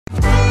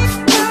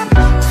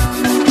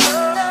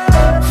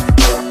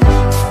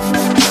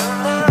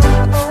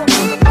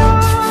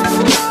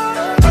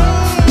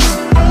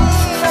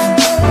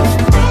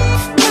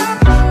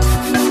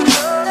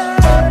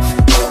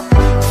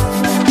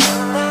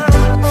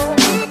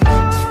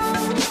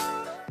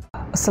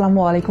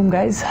আসসালামু আলাইকুম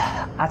গাইজ।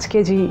 আজকে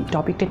যে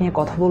টপিকটা নিয়ে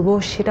কথা বলবো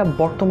সেটা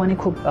বর্তমানে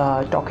খুব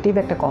টকেটিভ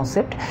একটা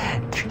কনসেপ্ট,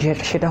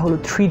 সেটা হলো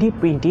 3D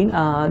প্রিন্টিং।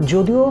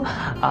 যদিও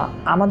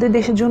আমাদের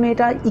দেশের জন্য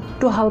এটা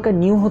একটু হালকা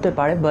নিউ হতে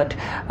পারে, বাট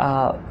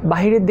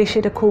বাইরের দেশে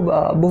এটা খুব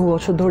বহু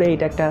বছর ধরে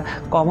এটা একটা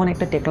কমন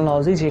একটা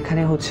টেকনোলজি,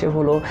 যেখানে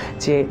হলো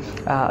যে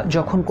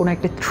যখন কোনো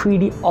একটা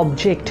 3D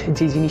অবজেক্ট,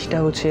 যে জিনিসটা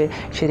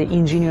সেটা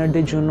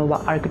ইঞ্জিনিয়ারদের জন্য বা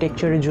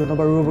আর্কিটেকচারের জন্য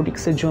বা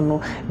রোবোটিক্সের জন্য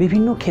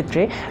বিভিন্ন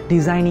ক্ষেত্রে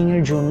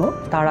ডিজাইনিংয়ের জন্য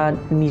তারা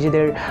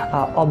নিজেদের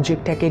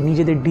অবজেক্টটাকে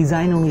নিজেদের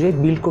ডিজাইন অনুযায়ী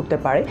বিল্ড করতে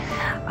পারে।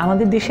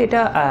 আমাদের দেশে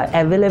এটা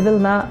অ্যাভেলেবেল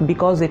না,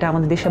 বিকজ এটা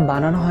আমাদের দেশে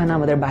বানানো হয় না,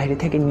 আমাদের বাইরে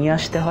থেকে নিয়ে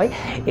আসতে হয়।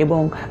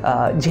 এবং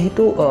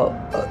যেহেতু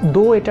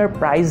এটার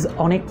প্রাইস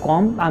অনেক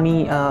কম, আমি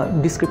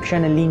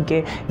ডিসক্রিপশানে লিঙ্কে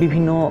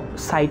বিভিন্ন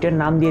সাইটের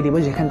নাম দিয়ে দেবো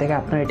যেখান থেকে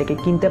আপনারা এটাকে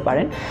কিনতে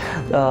পারেন।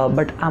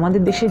 বাট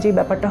আমাদের দেশে যে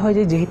ব্যাপারটা হয়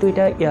যে যেহেতু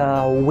এটা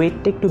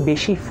ওয়েটটা একটু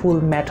বেশি, ফুল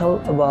মেটাল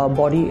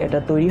বডি এটা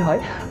তৈরি হয়,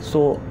 সো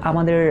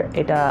আমাদের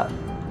এটা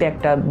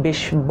একটা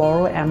বেশ বড়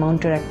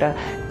অ্যামাউন্টের একটা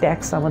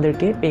ট্যাক্স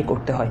আমাদেরকে পে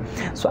করতে হয়।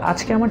 সো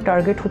আজকে আমার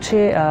টার্গেট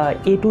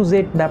A to Z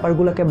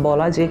ব্যাপারগুলোকে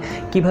বলা, যে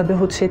কিভাবে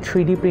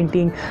 3D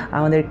প্রিন্টিং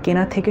আমাদের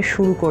কেনা থেকে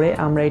শুরু করে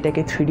আমরা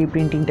এটাকে 3D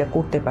প্রিন্টিংটা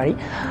করতে পারি।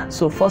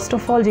 সো ফার্স্ট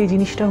অফ অল যে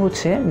জিনিসটা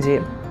যে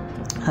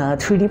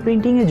 3D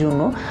প্রিন্টিংয়ের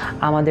জন্য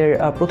আমাদের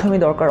প্রথমে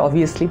দরকার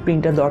অবভিয়াসলি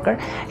প্রিন্টার দরকার।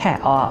 হ্যাঁ,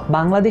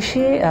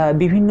 বাংলাদেশে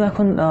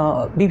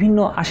বিভিন্ন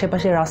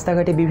আশেপাশে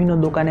রাস্তাঘাটে বিভিন্ন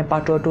দোকানে,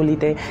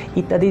 পাটুয়াটলিতে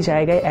ইত্যাদি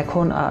জায়গায়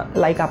এখন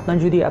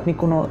আপনি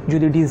কোনো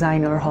যদি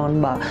ডিজাইনার হন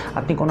বা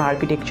আপনি কোনো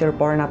আর্কিটেকচার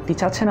পড়েন, আপনি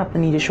চাচ্ছেন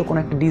আপনার নিজস্ব কোনো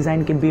একটা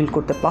ডিজাইনকে বিল্ড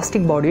করতে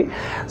প্লাস্টিক বডির,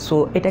 সো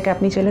এটাকে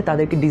আপনি চাইলে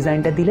তাদেরকে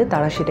ডিজাইনটা দিলে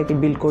তারা সেটাকে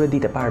বিল্ড করে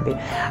দিতে পারবে।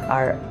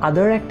 আর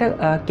আদার একটা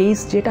কেস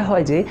যেটা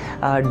হয় যে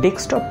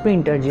ডেস্কটপ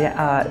প্রিন্টার, যে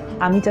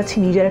আমি চাচ্ছি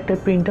নিজের একটা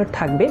প্রিন্টার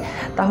থাকবে,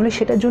 তাহলে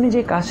সেটার জন্য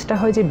যে কাজটা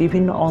হয় যে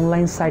বিভিন্ন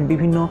অনলাইন সাইট,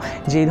 বিভিন্ন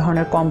যে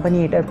ধরনের কোম্পানি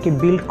এটাকে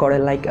বিল্ড করে,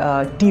 লাইক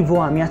টিভো,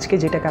 আমি আজকে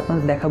যেটাকে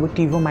আপনাদের দেখাবো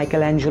টিভো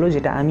মাইকেল অ্যাঞ্জেলো,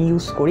 যেটা আমি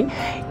ইউজ করি,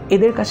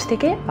 এদের কাছ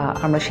থেকে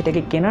আমরা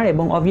সেটাকে কেনার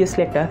এবং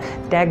অবভিয়াসলি একটা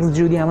ট্যাক্স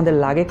যদি আমাদের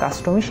লাগে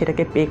কাস্টমে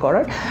সেটাকে পে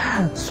করার।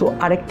 সো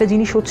আরেকটা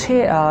জিনিস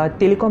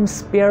টেলিকম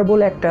স্পেয়ার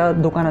বলে একটা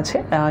দোকান আছে,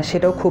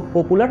 সেটাও খুব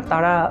পপুলার।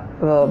 তারা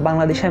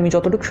বাংলাদেশে আমি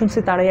যতটুকু শুনছি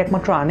তারাই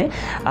একমাত্র আনে,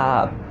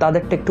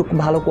 তাদেরটা একটু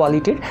ভালো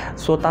কোয়ালিটির।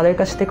 সো তাদের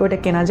কাছ থেকে ওইটা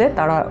কেনা যায়,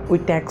 তারা ওই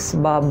ট্যাক্স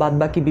বা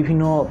বাদবাকি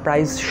বিভিন্ন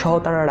প্রাইস সহ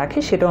তারা রাখে,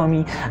 সেটাও আমি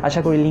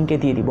আশা করি লিঙ্কে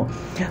দিয়ে দিব।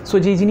 সো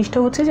যে জিনিসটা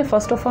যে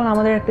ফার্স্ট অফ অল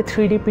আমাদের একটা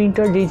 3D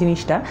প্রিন্টার, যেই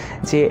জিনিসটা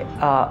যে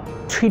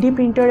 3D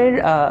প্রিন্টারের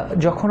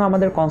যখন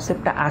আমাদের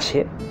কনসেপ্টটা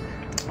আসে,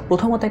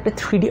 প্রথমত একটা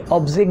 3D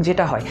অবজেক্ট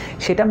যেটা হয়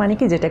সেটা মানে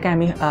কি, যেটাকে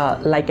আমি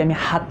আমি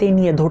হাতে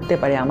নিয়ে ধরতে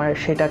পারি,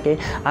 সেটাকে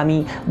আমি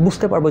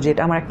বুঝতে পারবো যে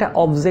এটা আমার একটা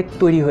অবজেক্ট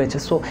তৈরি হয়েছে।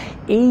 সো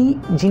এই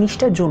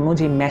জিনিসটার জন্য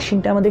যে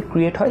মেশিনটা আমাদের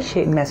ক্রিয়েট হয়,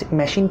 সেই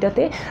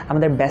মেশিনটাতে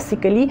আমাদের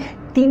বেসিক্যালি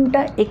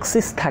 3টা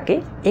এক্সিস থাকে,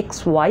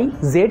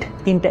 XYZ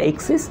 3টা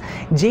এক্সিস।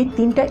 যেই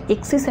 3টা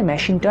এক্সিসে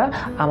মেশিনটা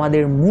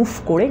আমাদের মুভ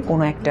করে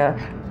কোনো একটা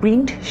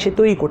প্রিন্ট সে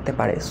তৈরি করতে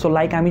পারে। সো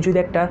আমি যদি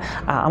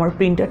আমার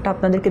প্রিন্টারটা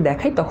আপনাদেরকে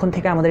দেখাই, তখন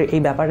থেকে আমাদের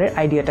এই ব্যাপারের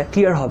আইডিয়াটা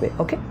ক্লিয়ার হবে।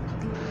 ওকে,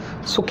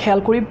 সো খেয়াল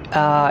করি,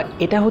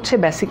 এটা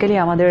বেসিক্যালি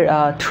আমাদের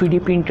 3D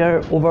printer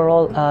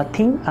overall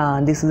thing.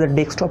 This is a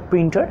desktop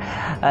printer,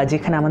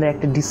 যেখানে আমাদের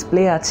একটা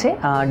ডিসপ্লে আছে।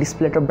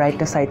 ডিসপ্লেটার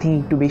ব্রাইটনেস আই থিঙ্ক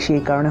একটু বেশি,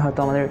 এই কারণে হয়তো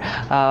আমাদের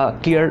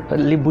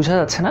ক্লিয়ারলি বোঝা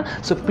যাচ্ছে না।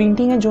 সো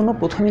প্রিন্টিংয়ের জন্য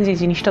প্রথমে যে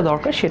জিনিসটা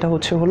দরকার সেটা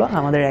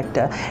আমাদের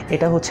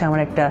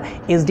আমার একটা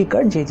SD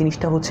কার্ড, যে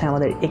জিনিসটা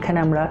আমাদের এখানে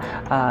আমরা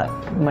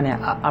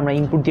আমরা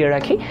ইনপুট দিয়ে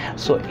রাখি।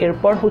 সো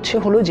এরপর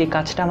যে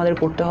কাজটা আমাদের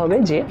করতে হবে,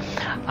 যে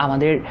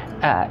আমাদের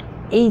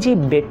এই যে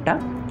বেডটা,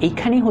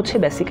 এইখানে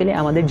বেসিক্যালি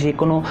আমাদের যে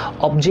কোনো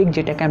অবজেক্ট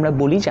যেটাকে আমরা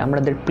বলি যে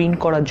আমাদের প্রিন্ট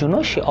করার জন্য,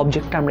 সেই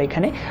অবজেক্টটা আমরা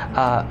এখানে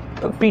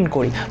প্রিন্ট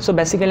করি। সো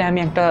বেসিক্যালি আমি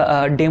একটা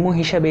ডেমো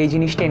হিসাবে এই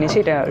জিনিসটা এনেছি,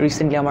 এটা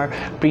রিসেন্টলি আমার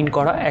প্রিন্ট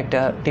করা একটা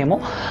ডেমো।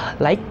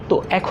 তো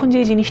এখন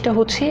যে জিনিসটা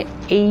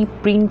এই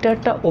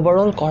প্রিন্টারটা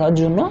ওভারঅল করার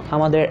জন্য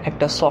আমাদের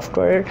একটা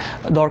সফটওয়্যারের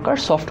দরকার।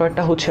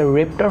 সফটওয়্যারটা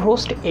রেপ্টার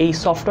হোস্ট। এই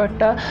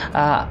সফটওয়্যারটা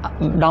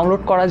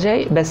ডাউনলোড করা যায়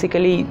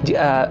বেসিক্যালি,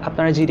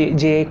 আপনারা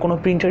যে কোনো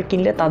প্রিন্টার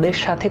কিনলে তাদের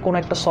সাথে কোনো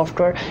একটা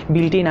সফটওয়্যার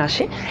বিল্ট ইন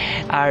আসে।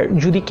 আর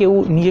যদি কেউ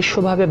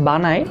নিজস্বভাবে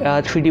বানায়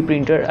 3D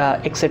প্রিন্টার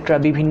এক্সেট্রা,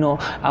 বিভিন্ন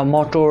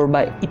মোটর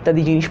বা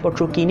ইত্যাদি জিনিসপত্র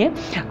কিনে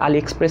আলি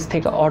এক্সপ্রেস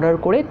থেকে অর্ডার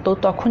করে, তো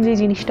তখন যে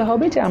জিনিসটা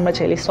হবে যে আমরা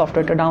চাইলে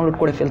সফটওয়্যারটা ডাউনলোড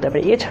করে ফেলতে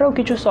পারি। এছাড়াও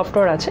কিছু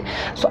সফটওয়্যার আছে।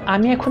 সো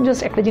আমি এখন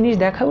জাস্ট একটা জিনিস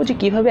দেখাবো যে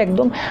কীভাবে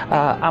একদম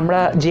আমরা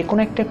যে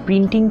কোনো একটা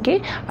প্রিন্টিংকে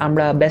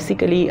আমরা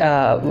বেসিক্যালি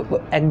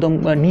একদম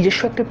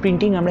নিজস্ব একটা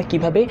প্রিন্টিং আমরা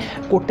কিভাবে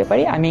করতে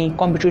পারি। আমি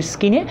কম্পিউটার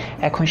স্ক্রিনে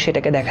এখন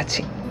সেটাকে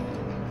দেখাচ্ছি।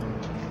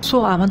 সো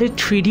আমাদের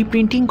 3D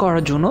প্রিন্টিং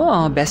করার জন্য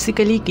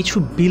বেসিক্যালি কিছু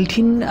বিল্ট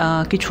ইন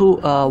কিছু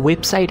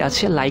ওয়েবসাইট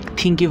আছে, লাইক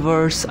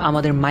থিঙ্কিভার্স,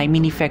 আমাদের মাই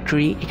মিনি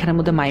ফ্যাক্টরি। এখানের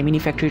মধ্যে মাই মিনি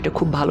ফ্যাক্টরিটা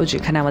খুব ভালো,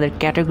 যেখানে আমাদের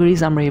ক্যাটাগরিজ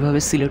আমরা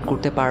এভাবে সিলেক্ট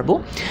করতে পারবো।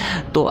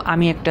 তো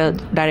আমি একটা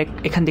ডাইরেক্ট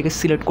এখান থেকে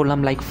সিলেক্ট করলাম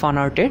লাইক ফান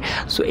আর্টের।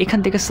 সো এখান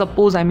থেকে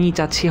সাপোজ আমি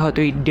চাচ্ছি হয়তো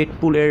এই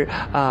ডেডপুলের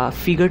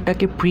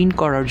ফিগারটাকে প্রিন্ট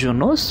করার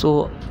জন্য। সো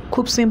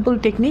খুব সিম্পল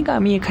টেকনিক।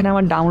 আমি এখানে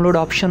আমার ডাউনলোড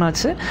অপশন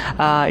আছে,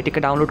 এটাকে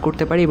ডাউনলোড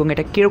করতে পারি এবং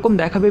এটা কীরকম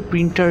দেখাবে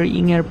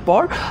প্রিন্টারিংয়ের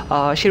পর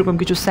সেরকম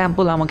কিছু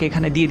স্যাম্পল আমাকে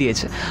এখানে দিয়ে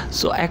দিয়েছে।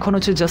 সো এখন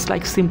হচ্ছে জাস্ট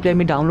লাইক সিম্পলি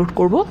আমি ডাউনলোড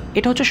করব।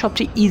 এটা হচ্ছে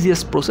সবচেয়ে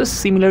ইজিয়েস্ট প্রসেস।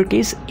 সিমিলার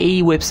কেস এই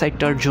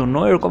ওয়েবসাইটটার জন্য,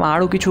 এরকম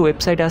আরও কিছু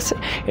ওয়েবসাইট আছে,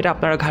 এটা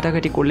আপনারা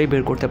ঘাটাঘাটি করলেই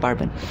বের করতে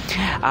পারবেন।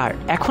 আর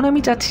এখন আমি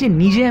চাচ্ছি যে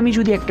নিজে আমি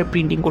যদি একটা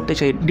প্রিন্টিং করতে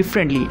চাই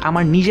ডিফারেন্টলি,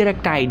 আমার নিজের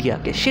একটা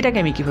আইডিয়াকে, সেটাকে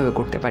আমি কীভাবে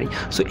করতে পারি।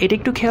 সো এটা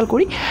একটু খেয়াল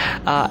করি।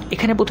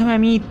 এখানে প্রথমে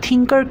আমি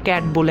থিঙ্কার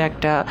ক্যাট বলে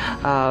একটা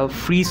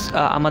ফ্রি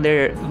আমাদের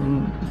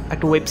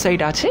একটা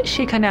ওয়েবসাইট আছে,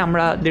 সেখানে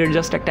আমাদের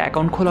জাস্ট একটা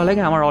অ্যাকাউন্ট খোলা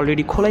লাগে, আমার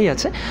অলরেডি খোলাই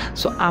আছে।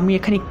 সো আমি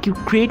এখানে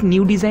ক্রিয়েট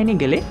নিউ ডিজাইনে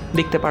গেলে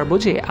দেখতে পারবো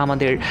যে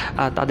আমাদের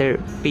তাদের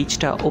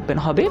পেজটা ওপেন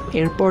হবে।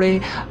 এরপরে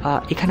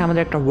এখানে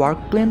আমাদের একটা ওয়ার্ক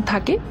প্ল্যান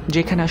থাকে,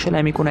 যেখানে আসলে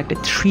আমি কোনো একটা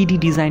 3D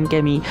ডিজাইনকে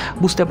আমি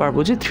বুঝতে পারবো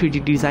যে 3D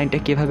ডিজাইনটা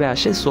কীভাবে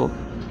আসে। সো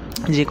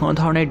যে কোনো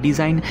ধরনের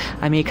ডিজাইন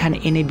আমি এখানে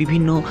এনে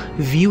বিভিন্ন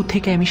ভিউ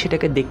থেকে আমি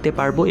সেটাকে দেখতে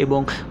পারবো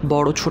এবং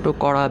বড় ছোট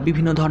করা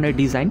বিভিন্ন ধরনের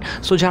ডিজাইন।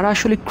 সো যারা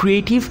আসলে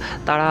ক্রিয়েটিভ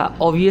তারা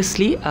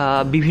অবভিয়াসলি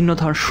বিভিন্ন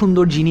ধরনের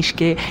সুন্দর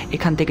জিনিসকে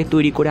এখান থেকে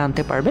তৈরি করে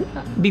আনতে পারবেন।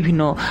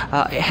 বিভিন্ন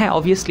হ্যাঁ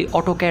অবভিয়াসলি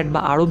অটোক্যাড বা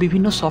আরও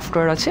বিভিন্ন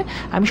সফটওয়্যার আছে।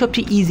 আমি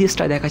সবচেয়ে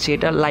ইজিয়েস্টটা দেখাচ্ছি,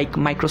 এটা লাইক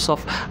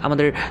মাইক্রোসফট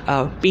আমাদের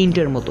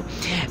পেইন্টের মতো।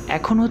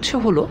 এখন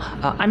হলো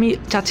আমি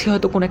চাচ্ছি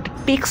হয়তো কোনো একটা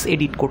টেক্সট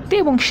এডিট করতে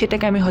এবং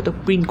সেটাকে আমি হয়তো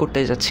প্রিন্ট করতে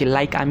যাচ্ছি।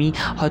 লাইক আমি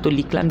হয়তো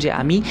লিখলাম যে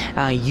আমি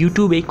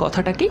ইউটিউব এই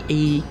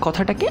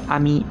কথাটাকে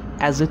আমি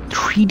অ্যাজ এ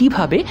 3D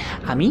ভাবে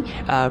আমি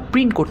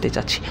প্রিন্ট করতে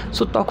চাচ্ছি।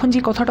 সো তখন যে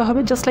কথাটা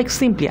হবে জাস্ট লাইক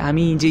সিম্পলি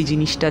আমি যেই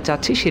জিনিসটা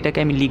চাচ্ছি সেটাকে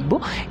আমি লিখব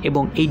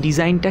এবং এই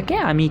ডিজাইনটাকে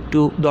আমি একটু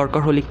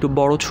দরকার হলে একটু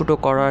বড় ছোট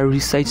করা,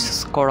 রিসাইজ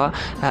করা,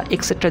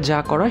 এক্সেট্রা যা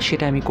করা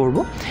সেটা আমি করব।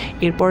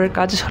 এরপরের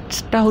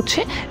কাজটা হচ্ছে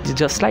যে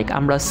জাস্ট লাইক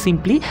আমরা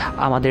সিম্পলি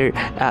আমাদের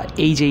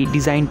এই যেই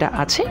ডিজাইনটা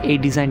আছে এই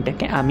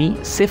ডিজাইনটাকে আমি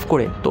সেভ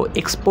করে তো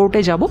এক্সপোর্টে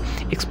যাব।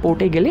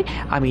 এক্সপোর্টে গেলে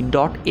আমি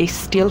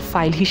 .html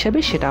ফাইল হিসেবে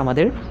সেটা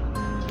আমাদের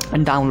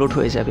ডাউনলোড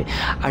হয়ে যাবে।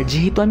 আর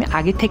যেহেতু আমি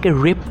আগে থেকে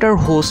রেপ্টার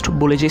হোস্ট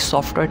বলে যে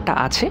সফটওয়্যারটা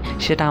আছে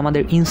সেটা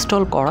আমাদের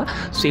ইনস্টল করা,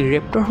 সেই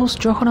রেপ্টার হোস্ট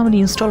যখন আমাদের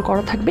ইনস্টল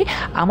করা থাকবে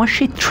আমার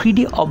সেই 3D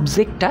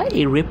অবজেক্টটা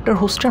এই রেপ্টার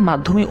হোস্টের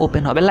মাধ্যমে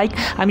ওপেন হবে। লাইক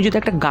আমি যদি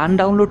একটা গান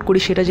ডাউনলোড করি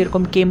সেটা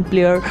যেরকম কেম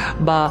প্লেয়ার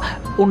বা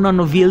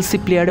অন্যান্য VLC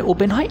প্লেয়ারে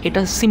ওপেন হয়,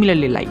 এটা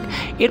সিমিলারলি লাইক।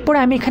 এরপরে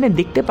আমি এখানে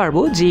দেখতে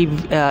পারবো যে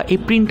এই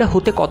প্রিন্টটা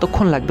হতে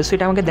কতক্ষণ লাগবে। সো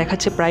এটা আমাকে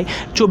দেখাচ্ছে প্রায়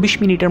 24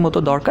 মিনিটের মতো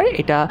দরকার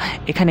এটা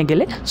এখানে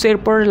গেলে। সো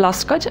এরপর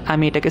লাস্ট কাজ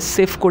আমি এটাকে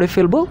সেভ করে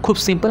ফেলবো। খুব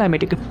সিম্পল, আমি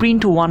এটাকে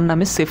প্রিন্ট 1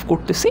 নামে সেভ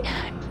করতেছি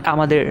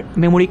আমাদের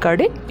মেমোরি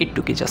কার্ডে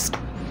একটুকি। জাস্ট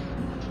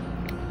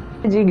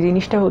যে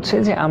জিনিসটা হচ্ছে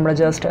যে আমরা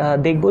জাস্ট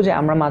দেখব যে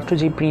আমরা মাত্র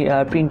যে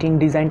প্রিন্টিং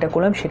ডিজাইনটা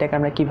করলাম সেটাকে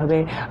আমরা কীভাবে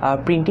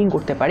প্রিন্টিং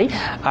করতে পারি।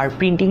 আর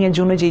প্রিন্টিংয়ের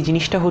জন্য যে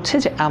জিনিসটা হচ্ছে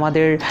যে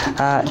আমাদের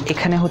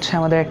এখানে হচ্ছে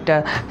আমাদের একটা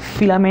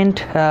ফিলামেন্ট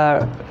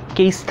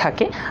কেস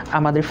থাকে।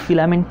 আমাদের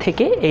ফিলামেন্ট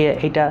থেকে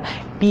এটা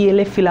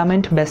PLA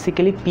filament,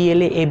 basically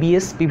PLA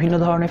ABS বিভিন্ন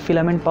ধরনের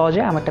ফিলামেন্ট পাওয়া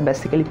যায়। আমারটা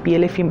বেসিক্যালি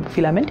PLA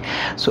ফিলামেন্ট।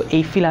 সো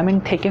এই ফিলামেন্ট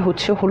থেকে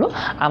হলো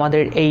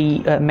আমাদের এই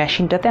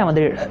মেশিনটাতে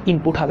আমাদের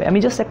ইনপুট হবে। আমি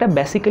জাস্ট একটা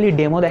বেসিক্যালি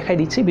ডেমো দেখাই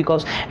দিচ্ছি বিকজ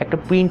একটা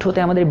প্রিন্ট হতে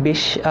আমাদের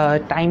বেশ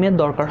টাইমের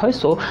দরকার হয়।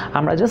 সো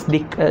আমরা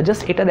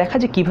জাস্ট এটা দেখা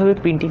যে কীভাবে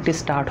প্রিন্টিংটা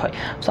স্টার্ট হয়।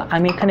 সো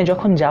আমি এখানে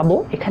যখন যাব,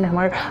 এখানে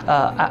আমার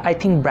আই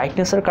থিঙ্ক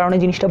ব্রাইটনেসের কারণে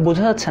জিনিসটা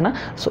বোঝা যাচ্ছে না।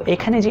 সো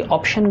এখানে যে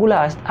অপশানগুলো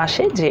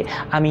আসে যে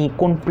আমি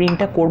কোন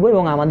প্রিন্টটা করব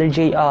এবং আমাদের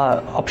যেই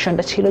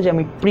অপশানটা ছিল যে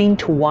আমি প্রিন্ট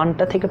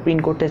 1টা থেকে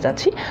প্রিন্ট করতে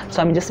যাচ্ছি। সো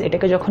আমি জাস্ট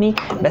এটাকে যখনই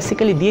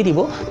বেসিক্যালি দিয়ে দিব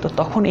তো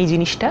তখন এই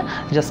জিনিসটা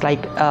জাস্ট লাইক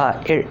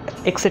এর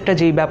এক্সেট্রা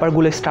যেই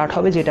ব্যাপারগুলো স্টার্ট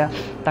হবে যেটা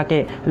তাকে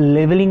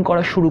লেভেলিং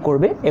করা শুরু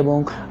করবে এবং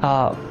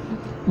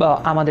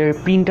আমাদের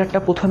প্রিন্টারটা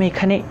প্রথমে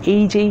এখানে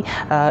এই যেই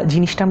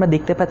জিনিসটা আমরা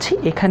দেখতে পাচ্ছি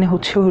এখানে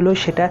হলো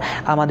সেটা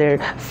আমাদের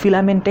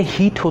ফিলামেন্টে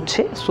হিট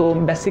হচ্ছে। সো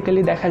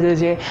বেসিক্যালি দেখা যায়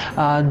যে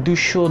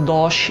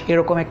 210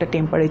 এরকম একটা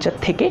টেম্পারেচার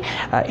থেকে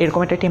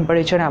এরকম একটা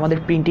টেম্পারেচারে আমাদের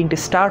প্রিন্টিংটা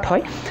স্টার্ট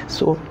হয়।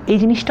 সো এই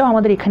জিনিসটাও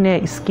আমাদের এখানে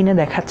স্ক্রিনে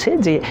দেখাচ্ছে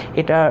যে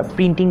এটা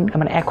প্রিন্টিং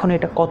মানে এখন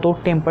এটা কত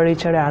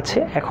টেম্পারেচারে আছে।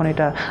 এখন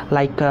এটা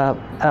লাইক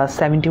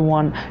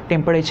 71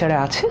 টেম্পারেচারে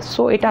আছে।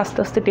 সো এটা আস্তে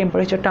আস্তে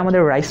টেম্পারেচারটা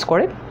আমাদের রাইজ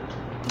করে।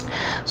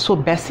 সো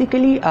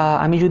বেসিক্যালি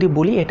আমি যদি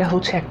বলি এটা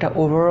হচ্ছে একটা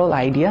ওভারঅল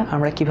আইডিয়া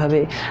আমরা কিভাবে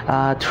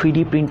 3D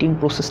প্রিন্টিং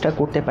প্রসেসটা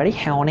করতে পারি।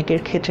 হ্যাঁ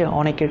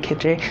অনেকের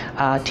ক্ষেত্রে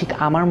ঠিক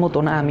আমার মতো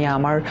না। আমি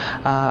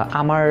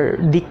আমার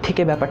দিক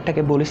থেকে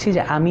ব্যাপারটাকে বলেছি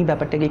যে আমি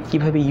ব্যাপারটাকে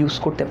কিভাবে ইউজ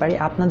করতে পারি।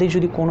 আপনাদের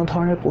যদি কোনো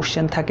ধরনের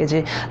কোশ্চেন থাকে যে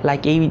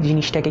লাইক এই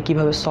জিনিসটাকে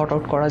কিভাবে সর্ট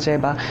আউট করা যায়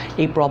বা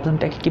এই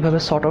প্রবলেমটাকে কিভাবে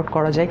সর্ট আউট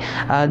করা যায়,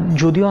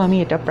 যদিও আমি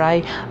এটা প্রায়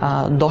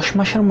 10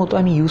 মাসের মতো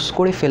আমি ইউজ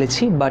করে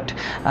ফেলেছি, বাট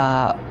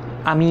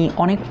আমি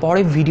অনেক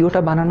পরে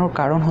ভিডিওটা বানানোর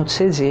কারণ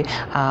হচ্ছে যে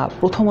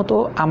প্রথমত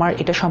আমার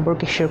এটা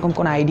সম্পর্কে সেরকম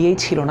কোনো আইডিয়াই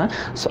ছিল না।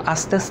 সো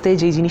আস্তে আস্তে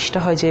যেই জিনিসটা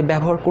হয় যে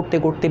ব্যবহার করতে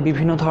করতে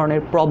বিভিন্ন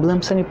ধরনের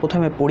প্রবলেমস আমি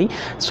প্রথমে পড়ি।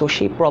 সো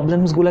সেই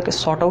প্রবলেমসগুলোকে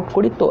সর্ট আউট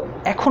করি। তো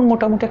এখন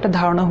মোটামুটি একটা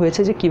ধারণা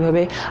হয়েছে যে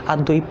কীভাবে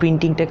আদৌ এই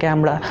প্রিন্টিংটাকে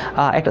আমরা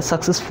একটা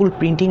সাকসেসফুল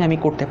প্রিন্টিং আমি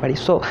করতে পারি।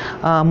 সো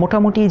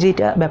মোটামুটি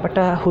যেটা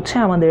ব্যাপারটা হচ্ছে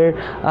আমাদের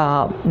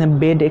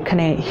বেড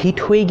এখানে হিট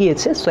হয়ে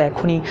গিয়েছে। সো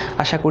এখনই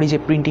আশা করি যে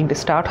প্রিন্টিংটা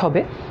স্টার্ট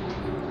হবে।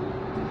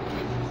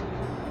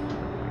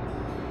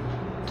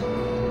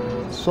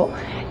 সো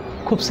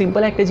খুব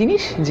সিম্পল একটা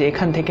জিনিস যে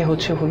এখান থেকে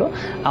হলো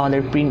আমাদের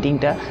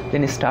প্রিন্টিংটা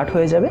দেন স্টার্ট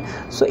হয়ে যাবে।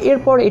 সো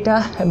এরপর এটা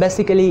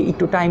বেসিক্যালি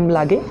একটু টাইম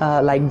লাগে,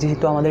 লাইক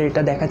যেহেতু আমাদের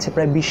এটা দেখাচ্ছে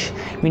প্রায় 20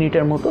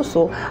 মিনিটের মতো,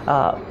 সো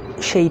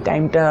সেই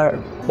টাইমটার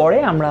পরে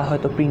আমরা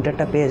হয়তো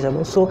প্রিন্টারটা পেয়ে যাব।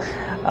 সো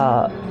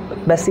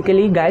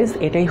বেসিক্যালি গাইজ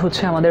এটাই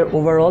হচ্ছে আমাদের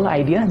ওভারঅল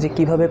আইডিয়া যে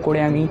কিভাবে করে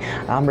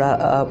আমরা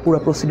পুরো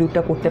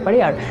প্রসিডিউরটা করতে পারি।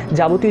 আর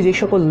যাবতীয় যে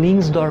সকল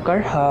লিঙ্কস দরকার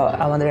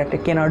আমাদের একটা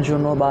কেনার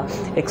জন্য বা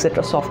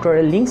এক্সেট্রা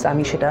সফটওয়্যারের লিঙ্কস,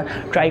 আমি সেটা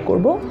ট্রাই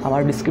করব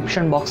আমার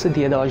ডিসক্রিপশন বক্সে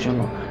দিয়ে দেওয়ার জন্য।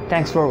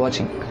 Thanks for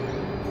watching.